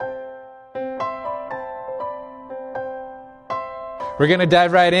We're going to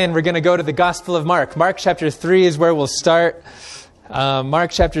dive right in. We're going to go to the Gospel of Mark. Mark chapter 3 is where we'll start.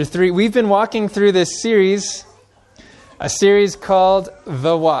 Mark chapter 3. We've been walking through this series, a series called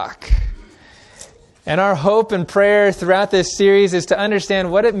The Walk. And our hope and prayer throughout this series is to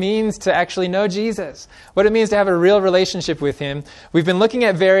understand what it means to actually know Jesus, what it means to have a real relationship with Him. We've been looking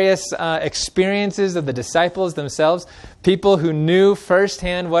at various experiences of the disciples themselves, people who knew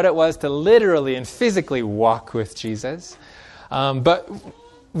firsthand what it was to literally and physically walk with Jesus. But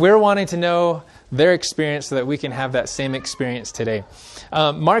we're wanting to know their experience so that we can have that same experience today.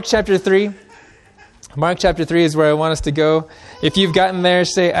 Mark chapter 3. Mark chapter 3 is where I want us to go. If you've gotten there,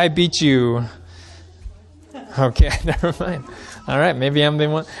 say, I beat you. Okay, never mind. All right, maybe I'm the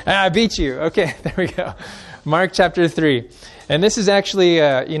one. I beat you. Okay, there we go. Mark chapter 3. And this is actually,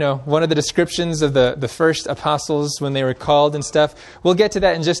 one of the descriptions of the first apostles when they were called and stuff. We'll get to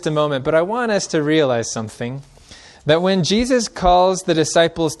that in just a moment. But I want us to realize something. That when Jesus calls the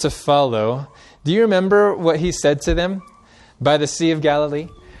disciples to follow, do you remember what He said to them by the Sea of Galilee?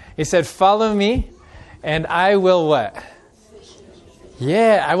 He said, follow me and I will what?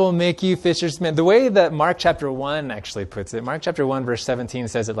 Yeah, I will make you fishers of men. The way that Mark chapter 1 actually puts it, Mark chapter 1 verse 17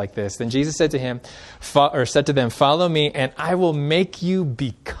 says it like this. Then Jesus said to them, follow me and I will make you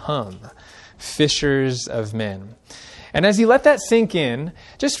become fishers of men. And as you let that sink in,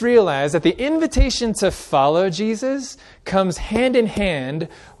 just realize that the invitation to follow Jesus comes hand in hand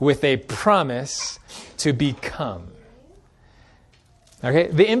with a promise to become. Okay?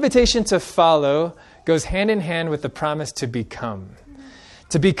 The invitation to follow goes hand in hand with the promise to become.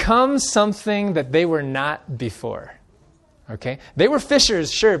 To become something that they were not before. Okay? They were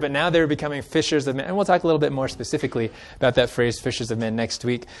fishers, sure, but now they're becoming fishers of men. And we'll talk a little bit more specifically about that phrase, fishers of men, next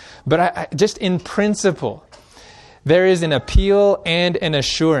week. But I just in principle, there is an appeal and an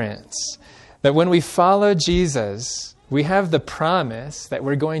assurance that when we follow Jesus, we have the promise that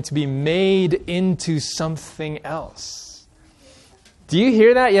we're going to be made into something else. Do you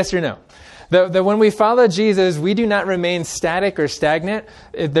hear that? Yes or no? That when we follow Jesus, we do not remain static or stagnant.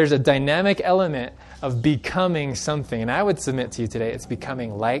 There's a dynamic element of becoming something. And I would submit to you today, it's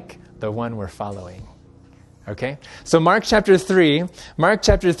becoming like the one we're following. Okay? So Mark chapter 3,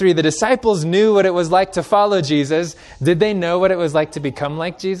 the disciples knew what it was like to follow Jesus. Did they know what it was like to become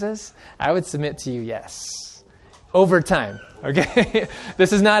like Jesus? I would submit to you, yes. Over time. Okay?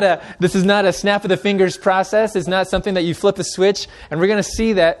 This is not a snap of the fingers process. It's not something that you flip a switch. And we're going to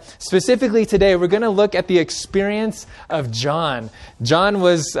see that specifically today. We're going to look at the experience of John. John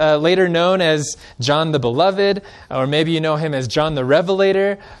was later known as John the Beloved, or maybe you know him as John the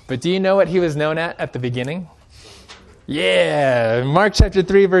Revelator. But do you know what he was known at the beginning? Yeah, Mark chapter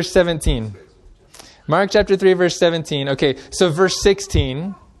 3, verse 17. Mark chapter 3, verse 17. Okay, so verse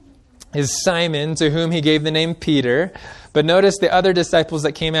 16 is Simon, to whom He gave the name Peter. But notice the other disciples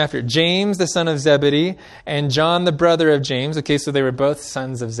that came after. James, the son of Zebedee, and John, the brother of James. Okay, so they were both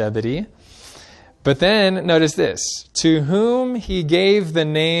sons of Zebedee. But then, notice this. To whom He gave the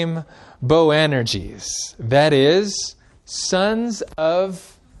name Boanerges. That is, sons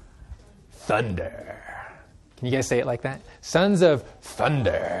of thunder. Can you guys say it like that? Sons of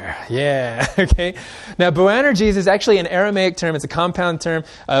thunder. Yeah, okay. Now, Boanerges is actually an Aramaic term. It's a compound term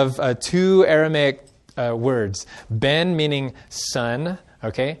of two Aramaic words. Ben meaning son,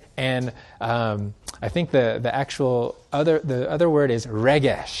 okay? And I think the other word is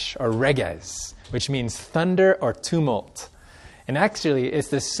regesh or regez, which means thunder or tumult. And actually, it's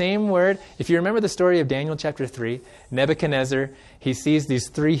the same word. If you remember the story of Daniel chapter 3, Nebuchadnezzar, he sees these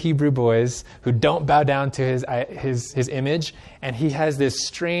 3 Hebrew boys who don't bow down to his image, and he has this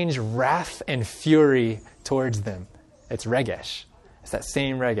strange wrath and fury towards them. It's regesh. It's that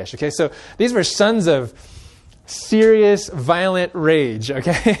same regesh. Okay, so these were sons of serious, violent rage,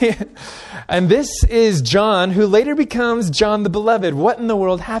 okay? And this is John, who later becomes John the Beloved. What in the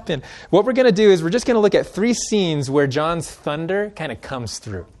world happened? What we're going to do is we're just going to look at 3 scenes where John's thunder kind of comes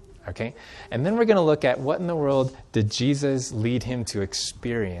through, okay? And then we're going to look at what in the world did Jesus lead him to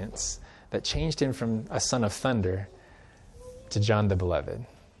experience that changed him from a son of thunder to John the Beloved,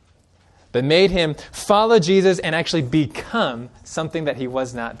 that made him follow Jesus and actually become something that he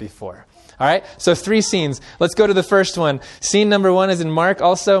was not before. All right, so 3 scenes. Let's go to the first one. Scene number 1 is in Mark,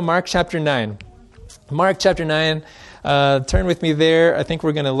 also Mark chapter 9. Mark chapter 9, turn with me there. I think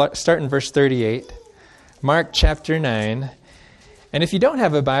we're going to start in verse 38. Mark chapter 9. And if you don't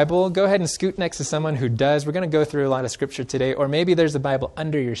have a Bible, go ahead and scoot next to someone who does. We're going to go through a lot of scripture today, or maybe there's a Bible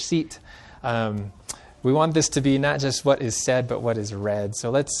under your seat. We want this to be not just what is said, but what is read. So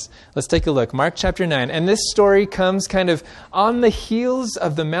let's take a look. Mark chapter 9. And this story comes kind of on the heels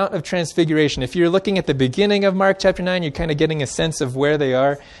of the Mount of Transfiguration. If you're looking at the beginning of Mark chapter 9, you're kind of getting a sense of where they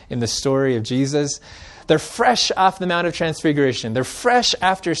are in the story of Jesus. They're fresh off the Mount of Transfiguration. They're fresh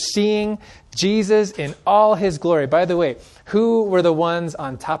after seeing Jesus in all his glory. By the way, who were the ones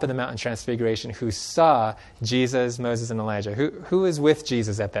on top of the Mount of Transfiguration who saw Jesus, Moses, and Elijah? Who was with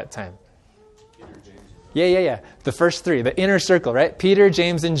Jesus at that time? Yeah. The first three, the inner circle, right? Peter,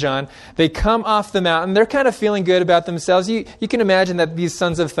 James, and John. They come off the mountain. They're kind of feeling good about themselves. You can imagine that these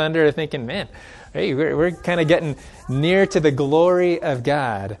sons of thunder are thinking, man, hey, we're kind of getting near to the glory of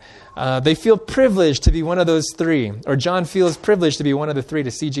God. They feel privileged to be one of those three. Or John feels privileged to be one of the three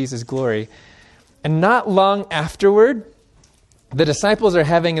to see Jesus' glory. And not long afterward, the disciples are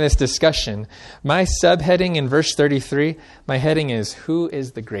having this discussion. My subheading in verse 33, my heading is, who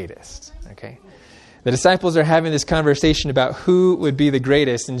is the greatest? Okay. The disciples are having this conversation about who would be the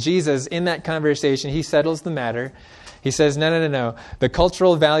greatest. And Jesus, in that conversation, he settles the matter. He says, no. The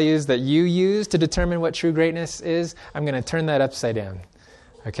cultural values that you use to determine what true greatness is, I'm going to turn that upside down.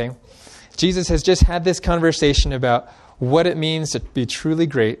 Okay? Jesus has just had this conversation about what it means to be truly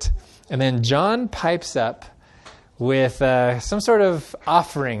great. And then John pipes up with some sort of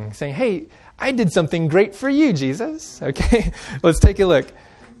offering, saying, hey, I did something great for you, Jesus. Okay? Let's take a look.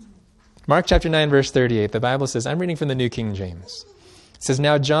 Mark chapter 9, verse 38, the Bible says, I'm reading from the New King James. It says,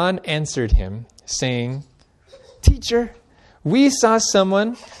 now John answered him, saying, Teacher, we saw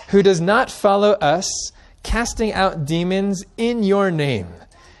someone who does not follow us casting out demons in your name,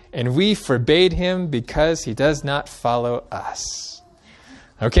 and we forbade him because he does not follow us.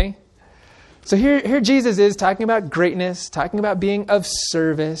 Okay? So here Jesus is talking about greatness, talking about being of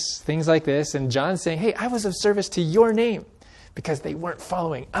service, things like this, and John's saying, hey, I was of service to your name because they weren't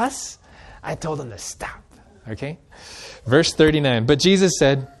following us. I told them to stop. Okay? Verse 39. But Jesus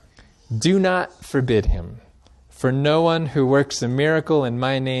said, do not forbid him, for no one who works a miracle in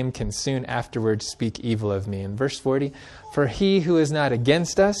my name can soon afterwards speak evil of me. And verse 40. For he who is not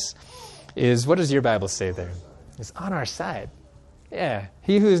against us is, what does your Bible say there? Is on our side. Yeah.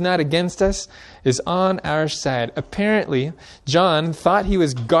 He who is not against us is on our side. Apparently, John thought he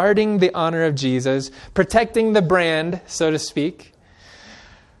was guarding the honor of Jesus, protecting the brand, so to speak.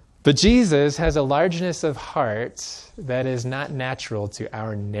 But Jesus has a largeness of heart that is not natural to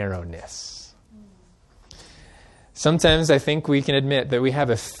our narrowness. Sometimes I think we can admit that we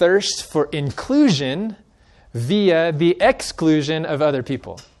have a thirst for inclusion via the exclusion of other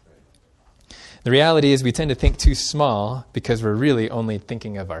people. The reality is we tend to think too small because we're really only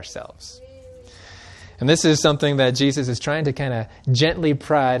thinking of ourselves. And this is something that Jesus is trying to kind of gently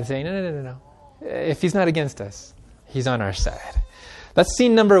prod, saying, no. If he's not against us, he's on our side. That's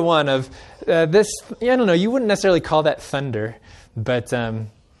scene number one of this. I don't know, you wouldn't necessarily call that thunder, but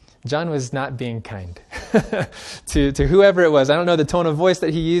John was not being kind to whoever it was. I don't know the tone of voice that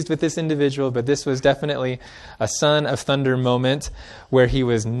he used with this individual, but this was definitely a son of thunder moment where he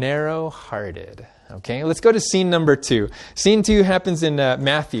was narrow-hearted. Okay, let's go to scene number 2. Scene 2 happens in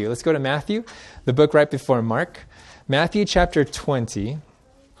Matthew. Let's go to Matthew, the book right before Mark. Matthew chapter 20.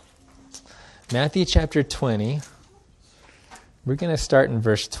 Matthew chapter 20. We're going to start in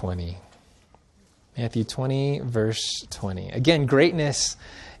verse 20. Matthew 20, verse 20. Again, greatness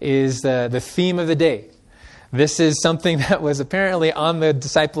is the theme of the day. This is something that was apparently on the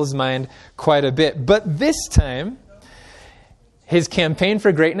disciples' mind quite a bit. But this time, his campaign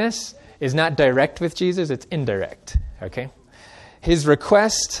for greatness is not direct with Jesus, it's indirect. Okay? His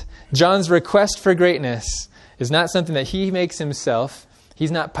request, John's request for greatness, is not something that he makes himself.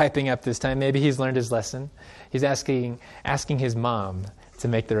 He's not piping up this time. Maybe he's learned his lesson. He's asking his mom to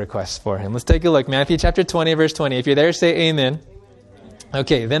make the request for him. Let's take a look. Matthew chapter 20, verse 20. If you're there, say amen.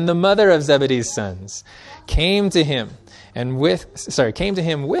 Okay, then the mother of Zebedee's sons came to him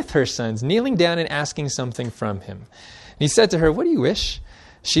with her sons, kneeling down and asking something from him. And he said to her, what do you wish?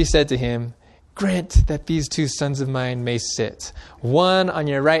 She said to him, grant that these 2 sons of mine may sit, one on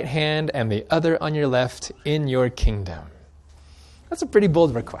your right hand and the other on your left in your kingdom. That's a pretty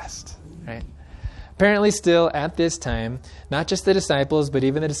bold request, right? Apparently still at this time, not just the disciples, but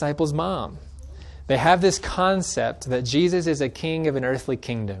even the disciples' mom. They have this concept that Jesus is a king of an earthly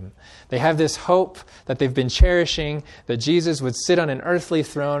kingdom. They have this hope that they've been cherishing, that Jesus would sit on an earthly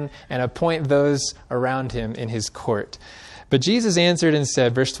throne and appoint those around him in his court. But Jesus answered and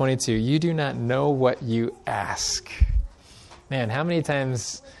said, verse 22, you do not know what you ask. Man, how many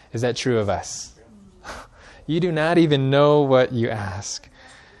times is that true of us? You do not even know what you ask.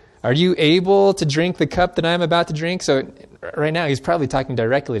 Are you able to drink the cup that I'm about to drink? So right now he's probably talking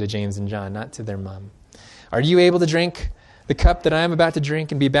directly to James and John, not to their mom. Are you able to drink the cup that I am about to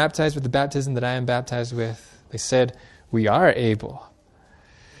drink and be baptized with the baptism that I am baptized with? They said, we are able.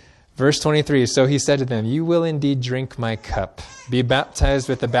 Verse 23, so he said to them, you will indeed drink my cup, be baptized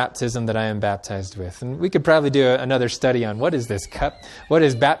with the baptism that I am baptized with. And we could probably do another study on what is this cup? What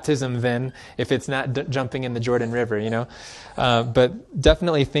is baptism then, if it's not jumping in the Jordan River, you know? But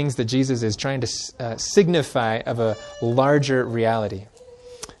definitely things that Jesus is trying to signify of a larger reality.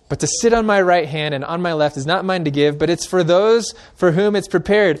 But to sit on my right hand and on my left is not mine to give, but it's for those for whom it's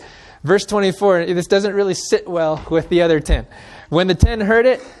prepared. Verse 24, this doesn't really sit well with the other 10. When the 10 heard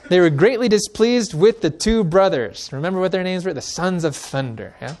it, they were greatly displeased with the two brothers. Remember what their names were? The sons of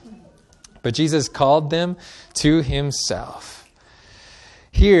thunder. Yeah? But Jesus called them to himself.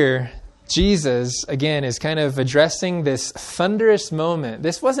 Here, Jesus, again, is kind of addressing this thunderous moment.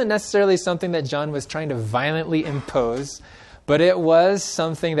 This wasn't necessarily something that John was trying to violently impose, but it was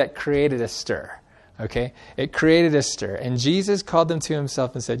something that created a stir. Okay? It created a stir. And Jesus called them to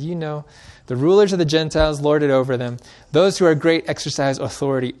himself and said, you know, the rulers of the Gentiles lord it over them. Those who are great exercise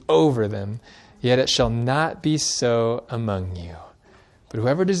authority over them. Yet it shall not be so among you. But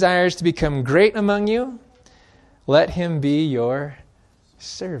whoever desires to become great among you, let him be your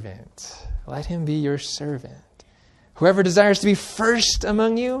servant. Let him be your servant. Whoever desires to be first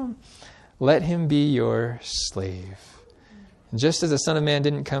among you, let him be your slave. And just as the Son of Man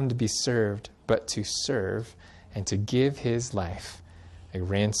didn't come to be served, but to serve and to give his life a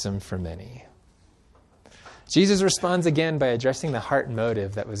ransom for many. Jesus responds again by addressing the heart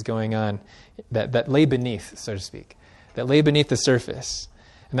motive that was going on, that lay beneath, so to speak, that lay beneath the surface.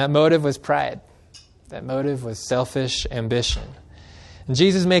 And that motive was pride. That motive was selfish ambition. And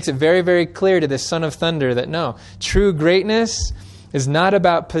Jesus makes it very, very clear to this son of thunder that no, true greatness is not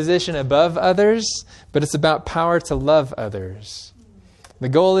about position above others, but it's about power to love others. The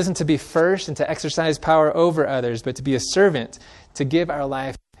goal isn't to be first and to exercise power over others, but to be a servant, to give our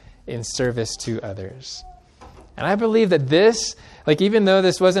life in service to others. And I believe that this, even though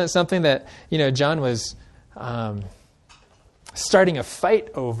this wasn't something that, John was starting a fight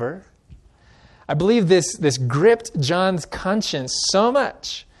over, I believe this gripped John's conscience so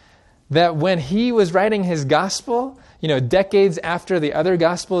much that when he was writing his gospel, decades after the other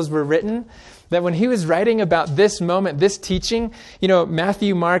gospels were written, that when he was writing about this moment, this teaching,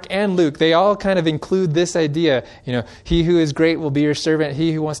 Matthew, Mark, and Luke, they all kind of include this idea, he who is great will be your servant,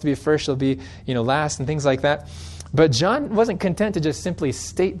 he who wants to be first will be, last, and things like that. But John wasn't content to just simply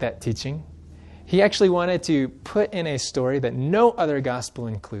state that teaching. He actually wanted to put in a story that no other gospel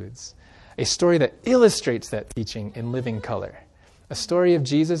includes, a story that illustrates that teaching in living color, a story of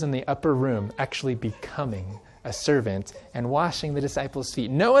Jesus in the upper room actually becoming a servant and washing the disciples'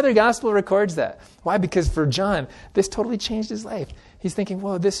 feet. No other gospel records that. Why? Because for John, this totally changed his life. He's thinking,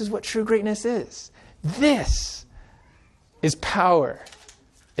 whoa, this is what true greatness is. This is power.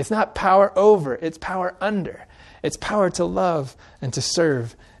 It's not power over, it's power under. It's power to love and to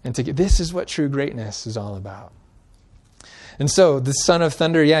serve and to give. This is what true greatness is all about. And so the son of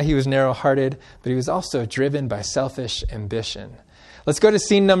thunder, he was narrow-hearted, but he was also driven by selfish ambition. Let's go to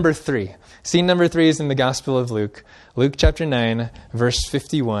scene number 3. Scene number 3 is in the Gospel of Luke. Luke chapter 9, verse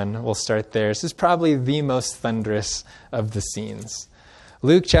 51. We'll start there. This is probably the most thunderous of the scenes.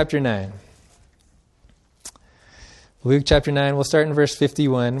 Luke chapter 9. Luke chapter 9, we'll start in verse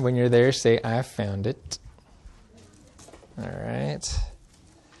 51. When you're there, say, I found it. All right.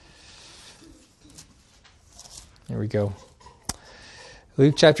 Here we go.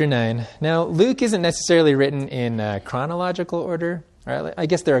 Luke chapter 9. Now, Luke isn't necessarily written in chronological order. Right? I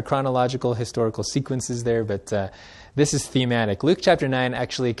guess there are chronological historical sequences there, but this is thematic. Luke chapter 9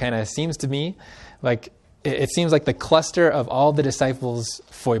 actually kind of seems to me like, it seems like the cluster of all the disciples'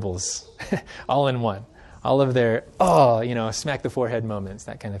 foibles, all in one. All of their, smack the forehead moments,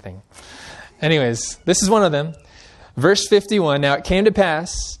 that kind of thing. Anyways, this is one of them. Verse 51, now it came to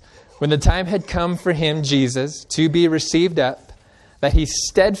pass, when the time had come for him, Jesus, to be received up, that he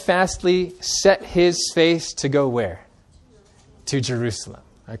steadfastly set his face to go where? To Jerusalem.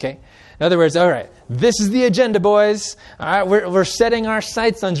 Okay? In other words, all right, this is the agenda, boys. All right, we're setting our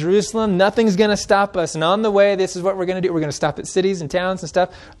sights on Jerusalem. Nothing's going to stop us. And on the way, this is what we're going to do. We're going to stop at cities and towns and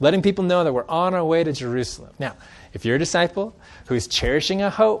stuff, letting people know that we're on our way to Jerusalem. Now, if you're a disciple who's cherishing a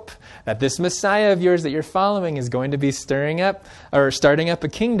hope that this Messiah of yours that you're following is going to be starting up a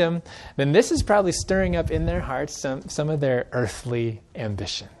kingdom, then this is probably stirring up in their hearts some of their earthly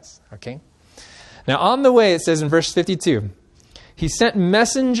ambitions. Okay? Now, on the way, it says in verse 52, he sent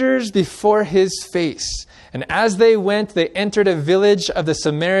messengers before his face, and as they went, they entered a village of the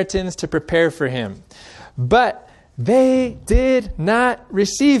Samaritans to prepare for him. But they did not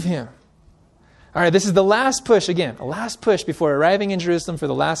receive him. All right, this is the last push again, a last push before arriving in Jerusalem for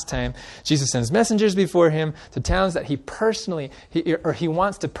the last time. Jesus sends messengers before him to towns that he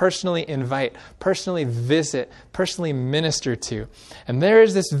wants to personally invite, personally visit, personally minister to. And there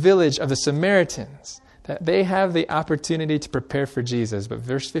is this village of the Samaritans that they have the opportunity to prepare for Jesus. But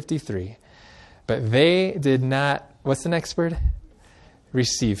verse 53, but they did not, what's the next word?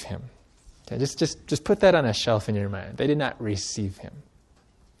 Receive him. Okay, just put that on a shelf in your mind. They did not receive him,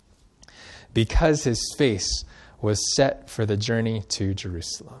 because his face was set for the journey to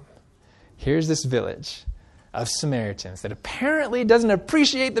Jerusalem. Here's this village of Samaritans that apparently doesn't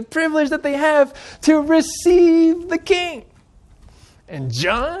appreciate the privilege that they have to receive the king. And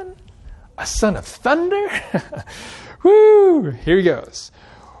John, a son of thunder, woo, here he goes.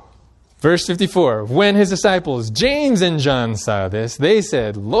 Verse 54, when his disciples, James and John, saw this, they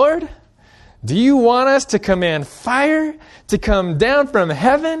said, Lord, do you want us to command fire to come down from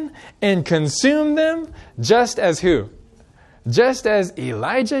heaven and consume them? Just as who? Just as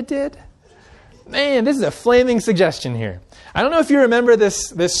Elijah did? Man, this is a flaming suggestion here. I don't know if you remember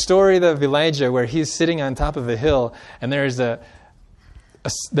this story of Elijah where he's sitting on top of a hill and there's a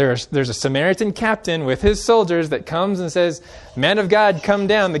Samaritan captain with his soldiers that comes and says, man of God, come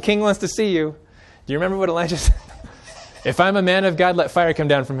down. The king wants to see you. Do you remember what Elijah said? If I'm a man of God, let fire come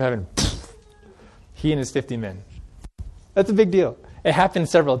down from heaven. He and his 50 men. That's a big deal. It happened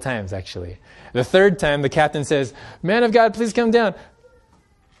several times, actually. The third time, the captain says, man of God, please come down.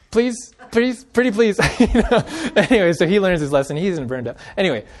 Please, pretty please. Anyway, so he learns his lesson. He isn't burned up.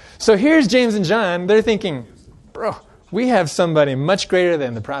 Anyway, so here's James and John. They're thinking, bro, we have somebody much greater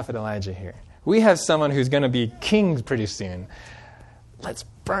than the prophet Elijah here. We have someone who's going to be king pretty soon. Let's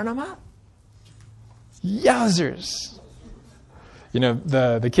burn him up. Yowzers. You know,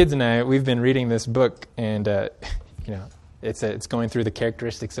 the kids and I, we've been reading this book, and it's going through the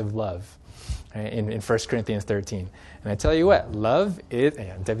characteristics of love, right, in 1 Corinthians 13. And I tell you what, love is,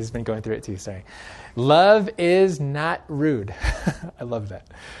 Debbie's been going through it too, sorry. Love is not rude. I love that.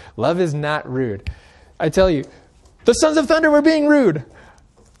 Love is not rude. I tell you, the sons of thunder were being rude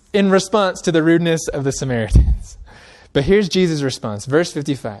in response to the rudeness of the Samaritans. But here's Jesus' response, verse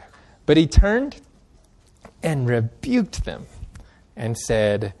 55. But he turned and rebuked them and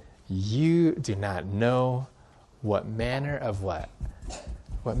said, you do not know what manner of what?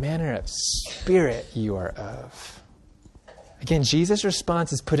 What manner of spirit you are of. Again, Jesus'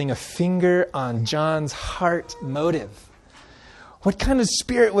 response is putting a finger on John's heart motive. What kind of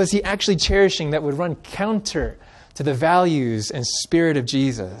spirit was he actually cherishing that would run counter to the values and spirit of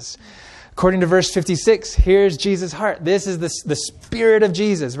Jesus? According to verse 56, here's Jesus' heart. This is the spirit of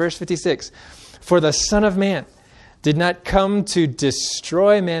Jesus. Verse 56, for the Son of Man did not come to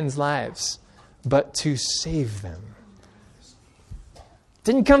destroy men's lives, but to save them.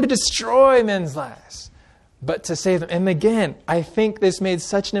 Didn't come to destroy men's lives, but to save them. And again, I think this made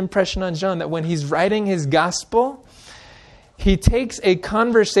such an impression on John that when he's writing his gospel, he takes a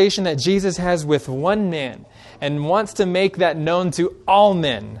conversation that Jesus has with one man and wants to make that known to all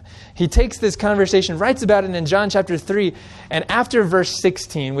men. He takes this conversation, writes about it in John chapter 3, and after verse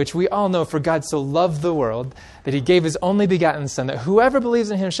 16, which we all know, for God so loved the world, that he gave his only begotten Son, that whoever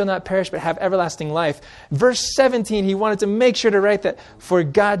believes in him shall not perish but have everlasting life. Verse 17, he wanted to make sure to write that, for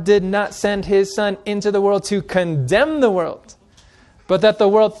God did not send his Son into the world to condemn the world, but that the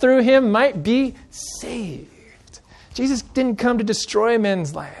world through him might be saved. Jesus didn't come to destroy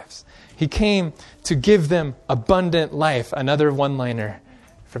men's lives. He came to give them abundant life. Another one-liner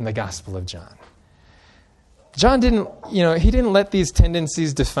from the Gospel of John. John didn't let these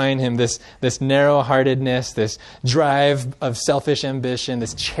tendencies define him, this narrow-heartedness, this drive of selfish ambition,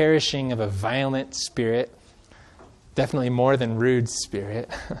 this cherishing of a violent spirit, definitely more than rude spirit.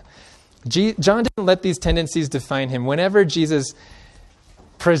 John didn't let these tendencies define him. Whenever Jesus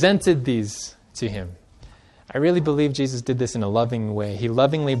presented these to him, I really believe Jesus did this in a loving way. He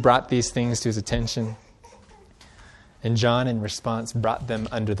lovingly brought these things to his attention. And John, in response, brought them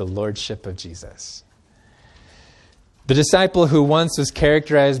under the lordship of Jesus. The disciple who once was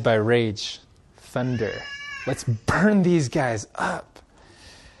characterized by rage, thunder, let's burn these guys up.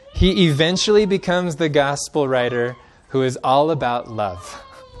 He eventually becomes the gospel writer who is all about love.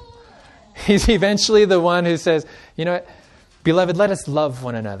 He's eventually the one who says, you know what, beloved, let us love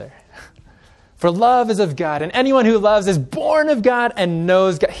one another. For love is of God, and anyone who loves is born of God and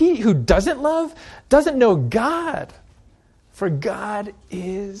knows God. He who doesn't love doesn't know God, for God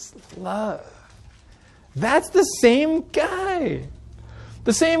is love. That's the same guy.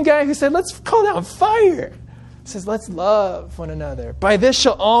 The same guy who said, let's call down fire. He says, let's love one another. By this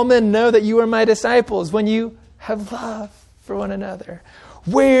shall all men know that you are my disciples, when you have love for one another.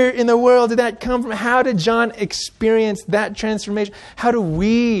 Where in the world did that come from? How did John experience that transformation? How do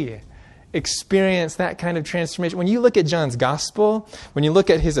we experience that kind of transformation? When you look at John's gospel, when you look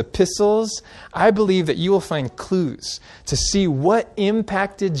at his epistles, I believe that you will find clues to see what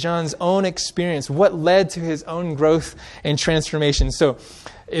impacted John's own experience, what led to his own growth and transformation. So,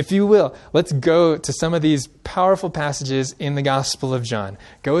 if you will, let's go to some of these powerful passages in the Gospel of John.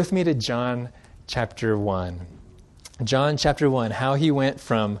 Go with me to John chapter 1. John chapter 1, how he went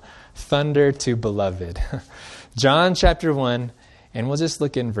from thunder to beloved. John chapter 1, and we'll just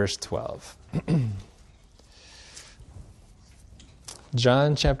look in verse 12.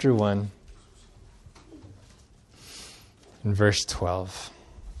 John chapter 1, and verse 12.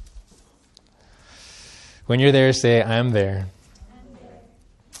 When you're there, say, I'm there.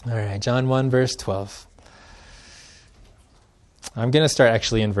 All right, John 1, verse 12. I'm going to start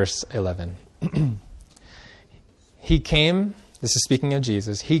actually in verse 11. He came, this is speaking of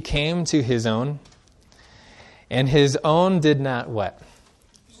Jesus, he came to his own, and his own did not what?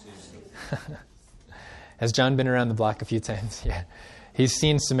 Has John been around the block a few times? Yeah. He's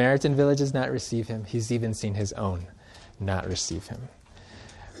seen Samaritan villages not receive him. He's even seen his own not receive him.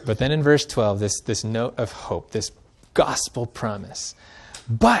 But then in verse 12, this note of hope, this gospel promise.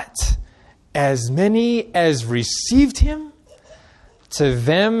 But as many as received him, to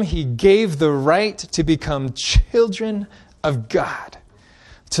them he gave the right to become children of God.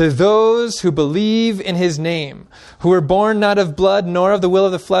 To those who believe in his name, who were born not of blood, nor of the will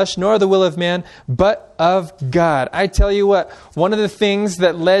of the flesh, nor of the will of man, but of God. I tell you what, one of the things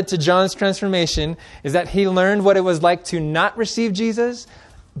that led to John's transformation is that he learned what it was like to not receive Jesus,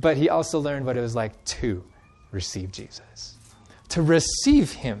 but he also learned what it was like to receive Jesus. To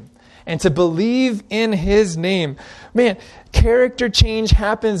receive him and to believe in his name. Man, character change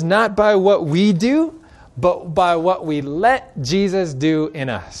happens not by what we do, but by what we let Jesus do in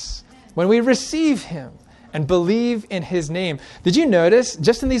us. When we receive him and believe in his name. Did you notice,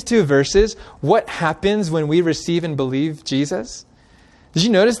 just in these two verses, what happens when we receive and believe Jesus? Did you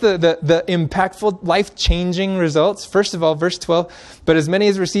notice the impactful, life-changing results? First of all, verse 12, but as many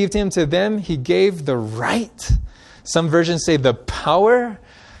as received him, to them he gave the right. Some versions say the power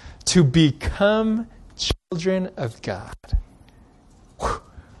to become children of God. Whew.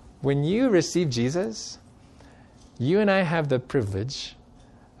 When you receive Jesus, you and I have the privilege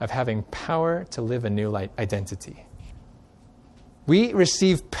of having power to live a new identity. We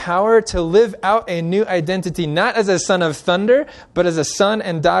receive power to live out a new identity, not as a son of thunder, but as a son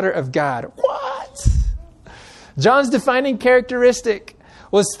and daughter of God. What? John's defining characteristic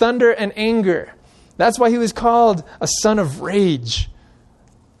was thunder and anger. That's why he was called a son of rage.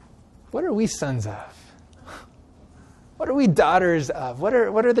 What are we sons of? What are we daughters of? What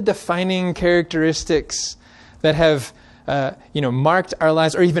are the defining characteristics that have marked our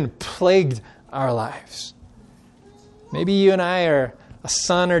lives or even plagued our lives? Maybe you and I are a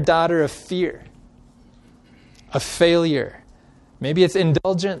son or daughter of fear, of failure. Maybe it's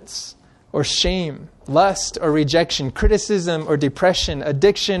indulgence or shame, lust or rejection, criticism or depression,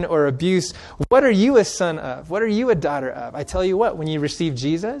 addiction or abuse. What are you a son of? What are you a daughter of? I tell you what, when you receive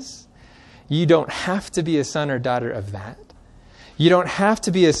Jesus, you don't have to be a son or daughter of that. You don't have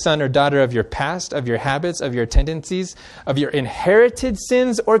to be a son or daughter of your past, of your habits, of your tendencies, of your inherited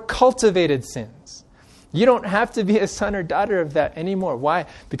sins or cultivated sins. You don't have to be a son or daughter of that anymore. Why?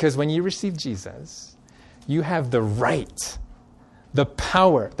 Because when you receive Jesus, you have the right, the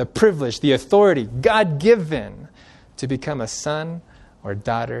power, the privilege, the authority, God-given, to become a son or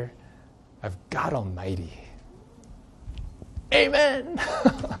daughter of God Almighty. Amen.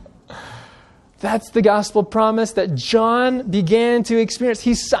 That's the gospel promise that John began to experience.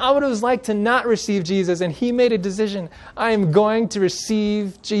 He saw what it was like to not receive Jesus, and he made a decision. I am going to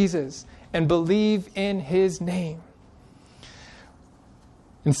receive Jesus and believe in his name.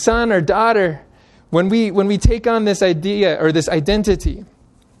 And son or daughter, when we take on this idea or this identity,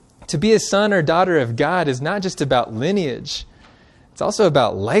 to be a son or daughter of God is not just about lineage. It's also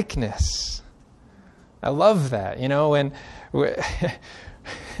about likeness. I love that. When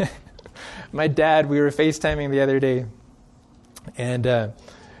my dad, we were FaceTiming the other day, and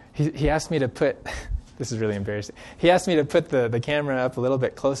he asked me to put, this is really embarrassing, he asked me to put the camera up a little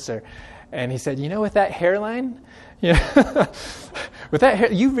bit closer, and he said, with that hairline, with that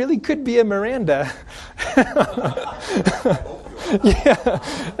hair, you really could be a Miranda. Yeah.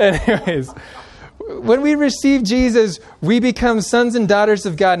 Anyways, when we receive Jesus, we become sons and daughters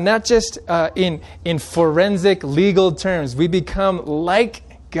of God, not just in forensic legal terms. We become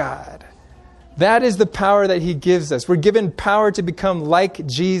like God. That is the power that he gives us. We're given power to become like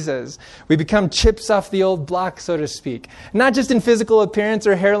Jesus. We become chips off the old block, so to speak. Not just in physical appearance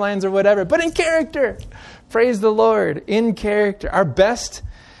or hairlines or whatever, but in character. Praise the Lord, in character. Our best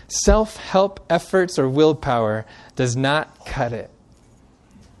self-help efforts or willpower does not cut it.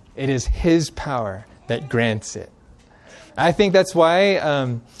 It is his power that grants it. I think that's why,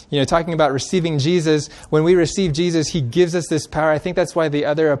 talking about receiving Jesus, when we receive Jesus, he gives us this power. I think that's why the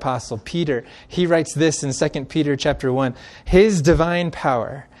other apostle, Peter, he writes this in 2 Peter chapter 1. His divine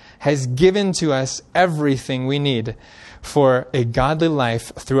power has given to us everything we need for a godly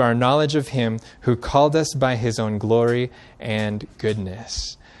life through our knowledge of him who called us by his own glory and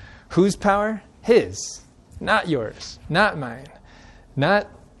goodness. Whose power? His. Not yours. Not mine. Not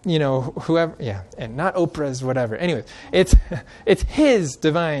whoever, and not Oprah's, whatever. Anyway, it's his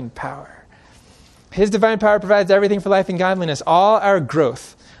divine power. His divine power provides everything for life and godliness. All our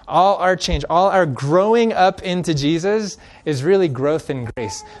growth, all our change, all our growing up into Jesus is really growth in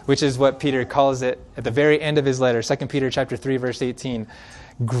grace, which is what Peter calls it at the very end of his letter, 2 Peter chapter 3, verse 18.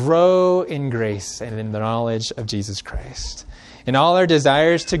 Grow in grace and in the knowledge of Jesus Christ. In all our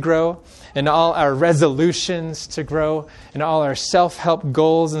desires to grow, in all our resolutions to grow, in all our self-help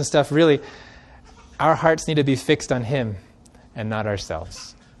goals and stuff, really, our hearts need to be fixed on him and not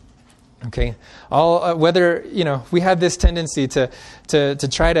ourselves. Okay? Whether, we have this tendency to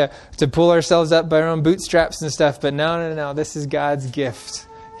try to pull ourselves up by our own bootstraps and stuff, but no, this is God's gift.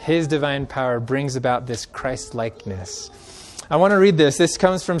 His divine power brings about this Christ-likeness. I want to read this. This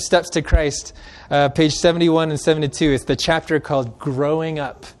comes from Steps to Christ, page 71 and 72. It's the chapter called Growing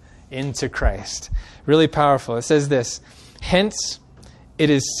Up into Christ. Really powerful. It says this: hence, it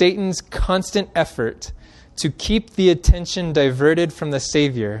is Satan's constant effort to keep the attention diverted from the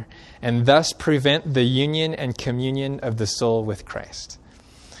Savior and thus prevent the union and communion of the soul with Christ.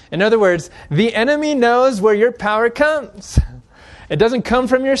 In other words, the enemy knows where your power comes. It doesn't come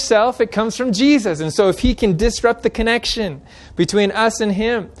from yourself, it comes from Jesus. And so if he can disrupt the connection between us and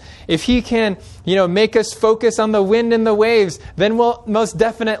him, if he can, make us focus on the wind and the waves, then we'll most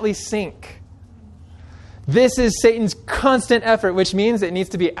definitely sink. This is Satan's constant effort, which means it needs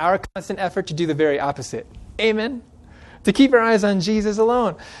to be our constant effort to do the very opposite. Amen? To keep our eyes on Jesus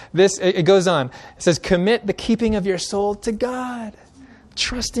alone. It goes on. It says, commit the keeping of your soul to God.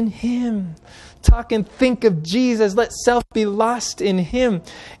 Trust in him. Talk and think of Jesus. Let self be lost in him.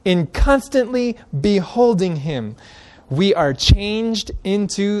 In constantly beholding him, we are changed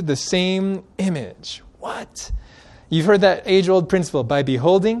into the same image. What? You've heard that age-old principle. By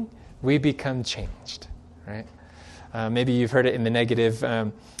beholding, we become changed. Right? Maybe you've heard it in the negative.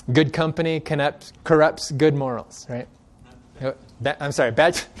 Good company corrupts good morals. Right?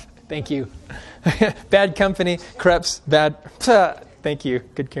 Bad. Thank you. Bad company corrupts bad. Thank you.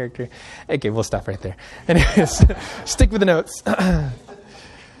 Good character. Okay, we'll stop right there. Anyways, stick with the notes. The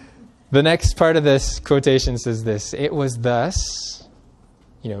next part of this quotation says this: it was thus,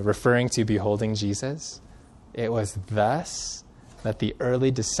 referring to beholding Jesus, it was thus that the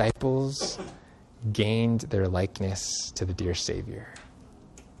early disciples gained their likeness to the dear Savior.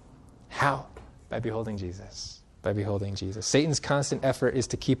 How? By beholding Jesus. By beholding Jesus. Satan's constant effort is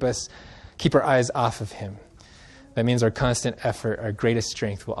to keep our eyes off of him. That means our constant effort, our greatest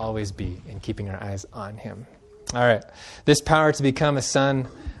strength will always be in keeping our eyes on him. All right. This power to become a son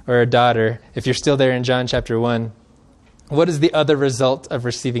or a daughter, if you're still there in John chapter 1, what is the other result of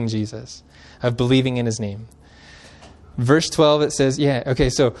receiving Jesus, of believing in his name? Verse 12, it says,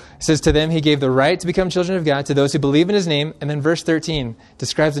 so it says, to them he gave the right to become children of God, to those who believe in his name. And then verse 13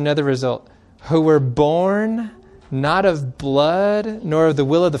 describes another result: who were born not of blood, nor of the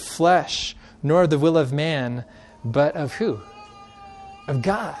will of the flesh, nor of the will of man, but of who? Of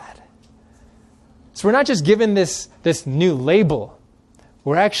God. So we're not just given this new label.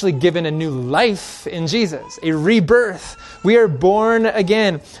 We're actually given a new life in Jesus, a rebirth. We are born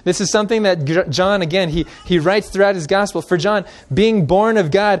again. This is something that John, again, he writes throughout his gospel. For John, being born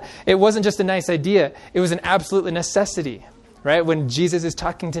of God, it wasn't just a nice idea. It was an absolute necessity, right? When Jesus is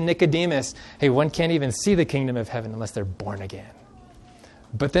talking to Nicodemus, hey, one can't even see the kingdom of heaven unless they're born again.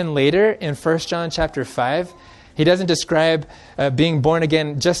 But then later in 1 John chapter 5, he doesn't describe being born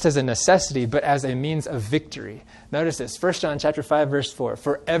again just as a necessity, but as a means of victory. Notice this, 1 John chapter 5, verse 4.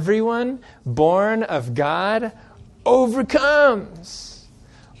 For everyone born of God overcomes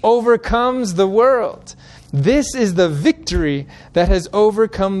the world. This is the victory that has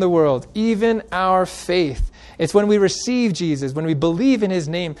overcome the world, even our faith. It's when we receive Jesus, when we believe in his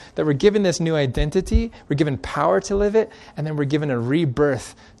name, that we're given this new identity, we're given power to live it, and then we're given a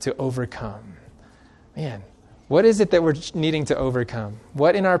rebirth to overcome. Man, What is it that we're needing to overcome?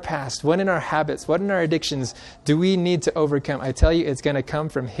 What in our past, what in our habits, what in our addictions do we need to overcome? I tell you, it's going to come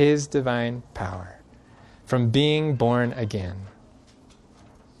from His divine power, from being born again.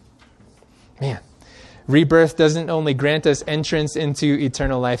 Man, rebirth doesn't only grant us entrance into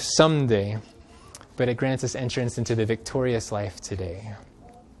eternal life someday, but it grants us entrance into the victorious life today.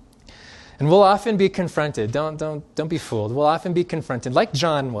 And we'll often be confronted, don't be fooled, we'll often be confronted, like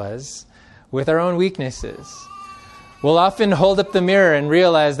John was, with our own weaknesses. We'll often hold up the mirror and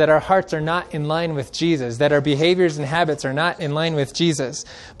realize that our hearts are not in line with Jesus, that our behaviors and habits are not in line with Jesus.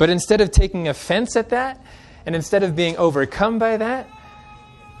 But instead of taking offense at that, and instead of being overcome by that,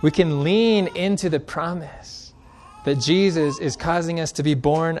 we can lean into the promise that Jesus is causing us to be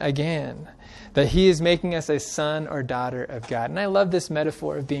born again, that He is making us a son or daughter of God. And I love this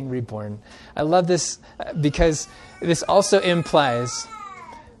metaphor of being reborn. I love this because this also implies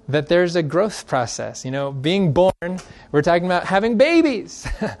that there's a growth process. Being born, we're talking about having babies.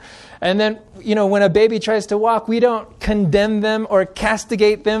 And then, when a baby tries to walk, we don't condemn them or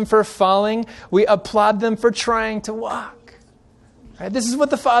castigate them for falling. We applaud them for trying to walk. Right? This is what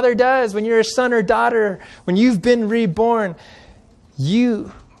the Father does when you're a son or daughter, when you've been reborn.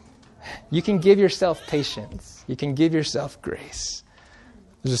 You can give yourself patience. You can give yourself grace.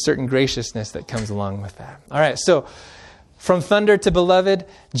 There's a certain graciousness that comes along with that. All right, so from thunder to beloved,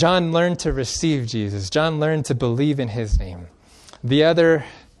 John learned to receive Jesus. John learned to believe in His name. The other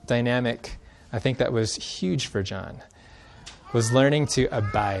dynamic, I think that was huge for John, was learning to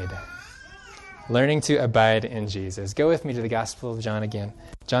abide. Learning to abide in Jesus. Go with me to the Gospel of John again.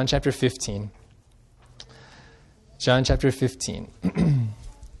 John chapter 15. John chapter 15.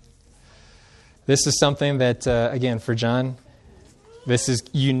 This is something that, again, for John, this is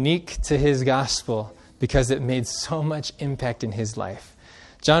unique to his gospel because it made so much impact in his life.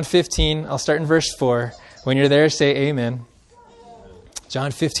 John 15, I'll start in verse 4. When you're there, say amen.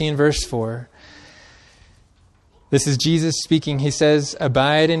 John 15, verse 4. This is Jesus speaking. He says,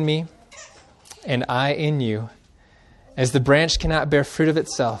 "Abide in me, and I in you. As the branch cannot bear fruit of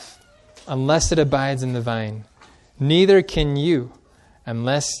itself, unless it abides in the vine, neither can you,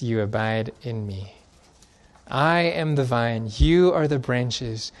 unless you abide in me. I am the vine, you are the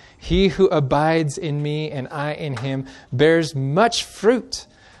branches. He who abides in me and I in him bears much fruit,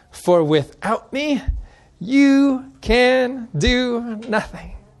 for without me you can do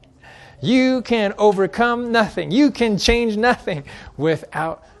nothing." You can overcome nothing. You can change nothing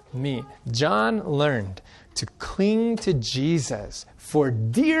without me. John learned to cling to Jesus for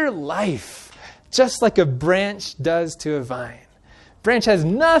dear life, just like a branch does to a vine. Branch has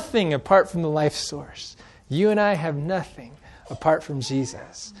nothing apart from the life source. You and I have nothing apart from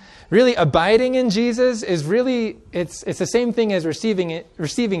Jesus. Really, abiding in Jesus is really, it's the same thing as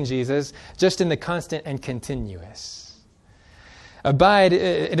receiving Jesus, just in the constant and continuous. Abide,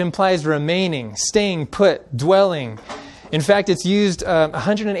 it implies remaining, staying put, dwelling. In fact, it's used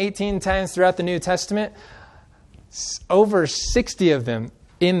 118 times throughout the New Testament, over 60 of them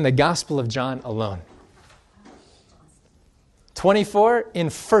in the Gospel of John alone. 24 in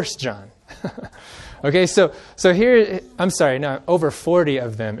 1 John. Okay, so here, over 40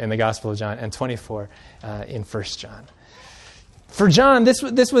 of them in the Gospel of John and 24 in 1 John. For John,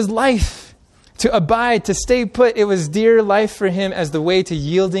 this was life. To abide, to stay put, it was dear life for him as the way to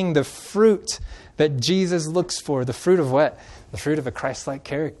yielding the fruit that Jesus looks for. The fruit of what? The fruit of a Christ-like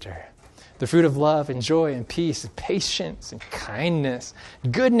character. The fruit of love and joy and peace and patience and kindness,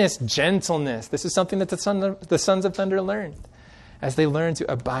 goodness, gentleness. This is something that the sons of thunder learned as they learned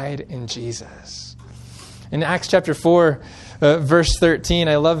to abide in Jesus. In Acts chapter 4, verse 13,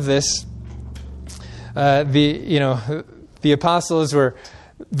 I love this. The apostles were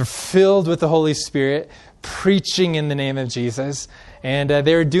filled with the Holy Spirit, preaching in the name of Jesus. And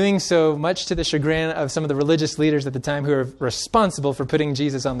they were doing so much to the chagrin of some of the religious leaders at the time who were responsible for putting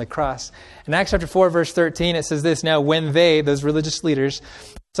Jesus on the cross. In Acts chapter 4, verse 13, it says this, "Now when they," those religious leaders,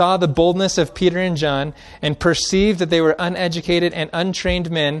 "saw the boldness of Peter and John and perceived that they were uneducated and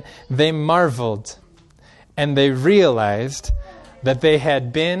untrained men, they marveled. And they realized that they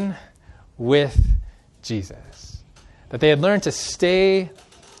had been with Jesus." That they had learned to stay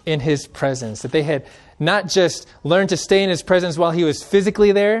in His presence. That they had not just learned to stay in His presence while He was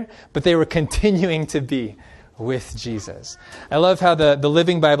physically there, but they were continuing to be with Jesus. I love how the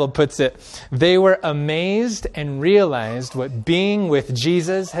Living Bible puts it. They were amazed and realized what being with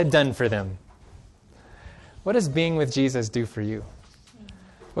Jesus had done for them. What does being with Jesus do for you?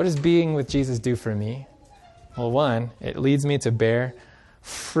 What does being with Jesus do for me? Well, one, it leads me to bear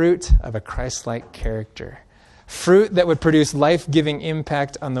fruit of a Christ-like character. Fruit that would produce life-giving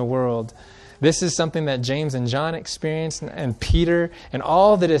impact on the world. This is something that James and John experienced, and Peter and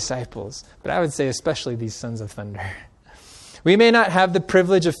all the disciples, but I would say especially these sons of thunder. We may not have the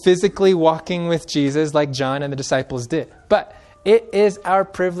privilege of physically walking with Jesus like John and the disciples did, but it is our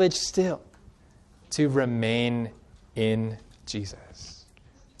privilege still to remain in Jesus,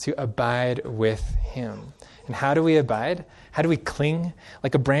 to abide with him. And how do we abide? How do we cling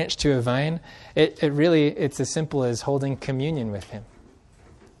like a branch to a vine? It's as simple as holding communion with him.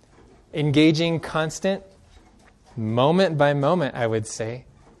 Engaging constant, moment by moment, I would say,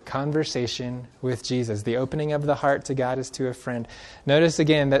 conversation with Jesus. The opening of the heart to God as to a friend. Notice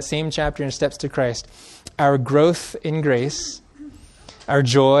again that same chapter in Steps to Christ. Our growth in grace, our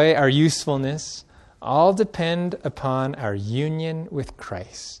joy, our usefulness, all depend upon our union with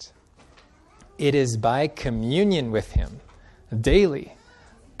Christ. It is by communion with him, daily,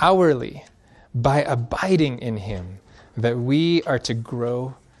 hourly, by abiding in him, that we are to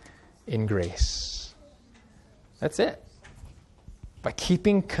grow in grace. That's it. By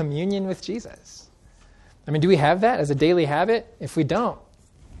keeping communion with Jesus. I mean, do we have that as a daily habit? If we don't,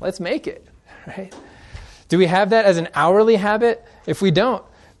 let's make it, right? Do we have that as an hourly habit? If we don't,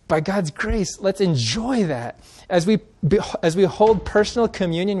 by God's grace, let's enjoy that. As we hold personal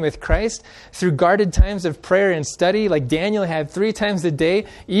communion with Christ through guarded times of prayer and study, like Daniel had 3 times a day,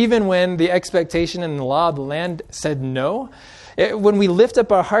 even when the expectation and the law of the land said no. When we lift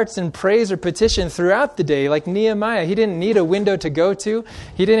up our hearts in praise or petition throughout the day, like Nehemiah, he didn't need a window to go to.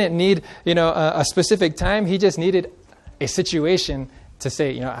 He didn't need, a specific time. He just needed a situation to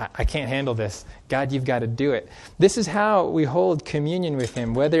say, I can't handle this. God, you've got to do it. This is how we hold communion with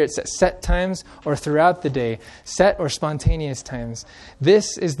him, whether it's at set times or throughout the day, set or spontaneous times.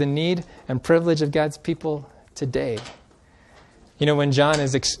 This is the need and privilege of God's people today. When John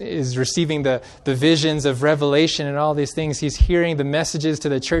is receiving the visions of Revelation and all these things, he's hearing the messages to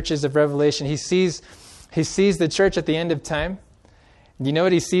the churches of Revelation. He sees the church at the end of time. You know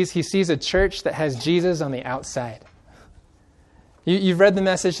what he sees? He sees a church that has Jesus on the outside. You've read the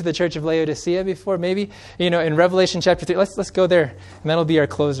message to the church of Laodicea before, maybe? In Revelation chapter 3, let's go there, and that'll be our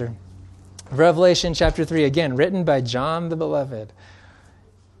closer. Revelation chapter 3, again, written by John the Beloved,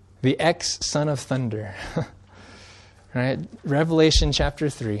 the ex-son of thunder. Right? Revelation chapter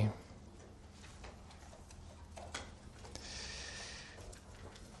 3.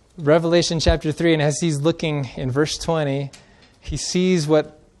 Revelation chapter 3, and as he's looking in verse 20, he sees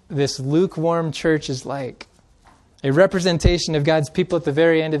what this lukewarm church is like. A representation of God's people at the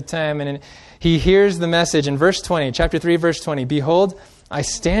very end of time. And he hears the message in verse 20, chapter 3, verse 20. Behold, I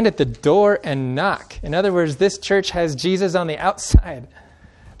stand at the door and knock. In other words, this church has Jesus on the outside.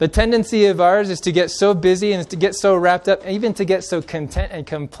 The tendency of ours is to get so busy and to get so wrapped up, even to get so content and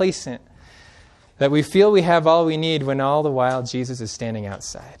complacent, that we feel we have all we need when all the while Jesus is standing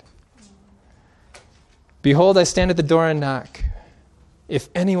outside. Behold, I stand at the door and knock. If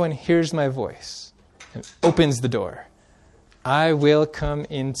anyone hears my voice and opens the door, I will come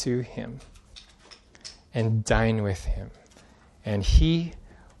into him and dine with him, and he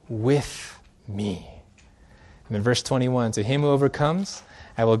with me. And then verse 21, to him who overcomes,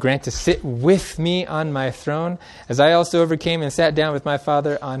 I will grant to sit with me on my throne, as I also overcame and sat down with my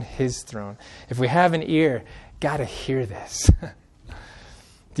Father on his throne. If we have an ear, got to hear this.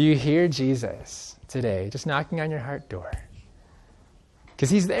 Do you hear Jesus today, just knocking on your heart door? Because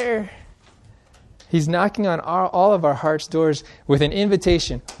he's there. He's knocking on all of our heart's doors with an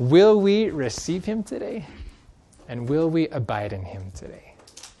invitation. Will we receive him today? And will we abide in him today?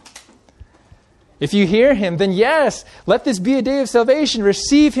 If you hear him, then yes, let this be a day of salvation.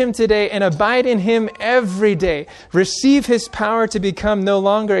 Receive him today and abide in him every day. Receive his power to become no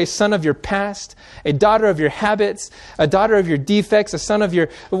longer a son of your past, a daughter of your habits, a daughter of your defects, a son of your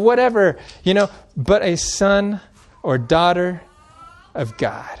whatever, but a son or daughter of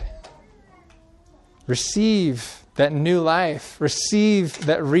God. Receive that new life. Receive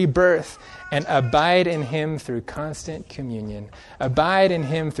that rebirth. And abide in him through constant communion. Abide in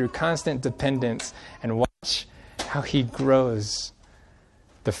him through constant dependence. And watch how he grows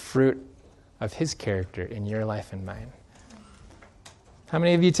the fruit of his character in your life and mine. How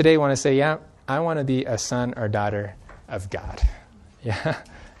many of you today want to say, yeah, I want to be a son or daughter of God? Yeah,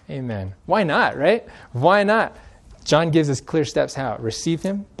 amen. Why not, right? Why not? John gives us clear steps how. Receive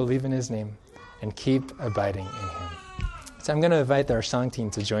him, believe in his name, and keep abiding in him. So I'm going to invite our song team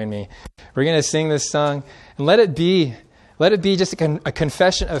to join me. We're going to sing this song, and let it be just a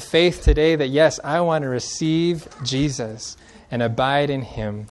confession of faith today that, yes, I want to receive Jesus and abide in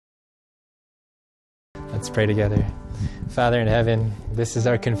him. Let's pray together. Father in heaven, this is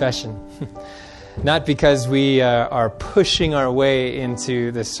our confession. not because we are pushing our way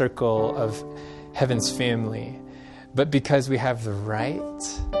into the circle of heaven's family, but because we have the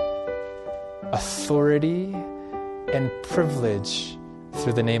right, authority, and privilege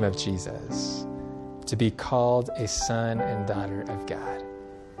through the name of Jesus to be called a son and daughter of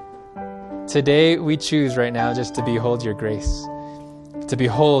God. Today, we choose right now just to behold your grace, to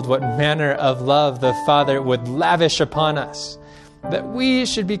behold what manner of love the Father would lavish upon us, that we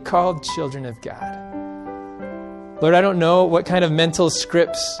should be called children of God. Lord, I don't know what kind of mental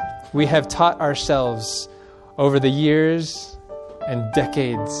scripts we have taught ourselves over the years and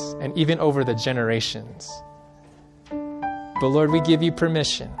decades and even over the generations. But Lord, we give you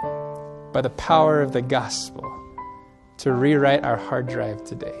permission by the power of the gospel to rewrite our hard drive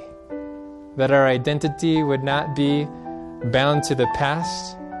today, that our identity would not be bound to the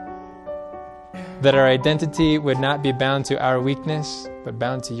past, that our identity would not be bound to our weakness, but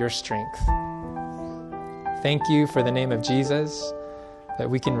bound to your strength. Thank you for the name of Jesus that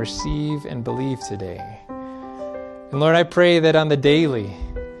we can receive and believe today. And Lord, I pray that on the daily,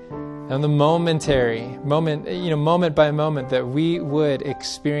 on the moment by moment, that we would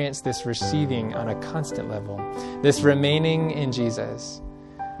experience this receiving on a constant level, this remaining in Jesus.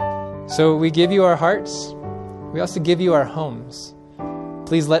 So we give you our hearts. We also give you our homes.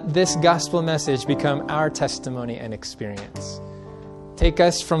 Please let this gospel message become our testimony and experience. Take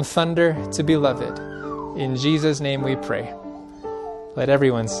us from thunder to beloved. In Jesus' name we pray. Let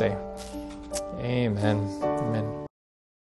everyone say, Amen. Amen.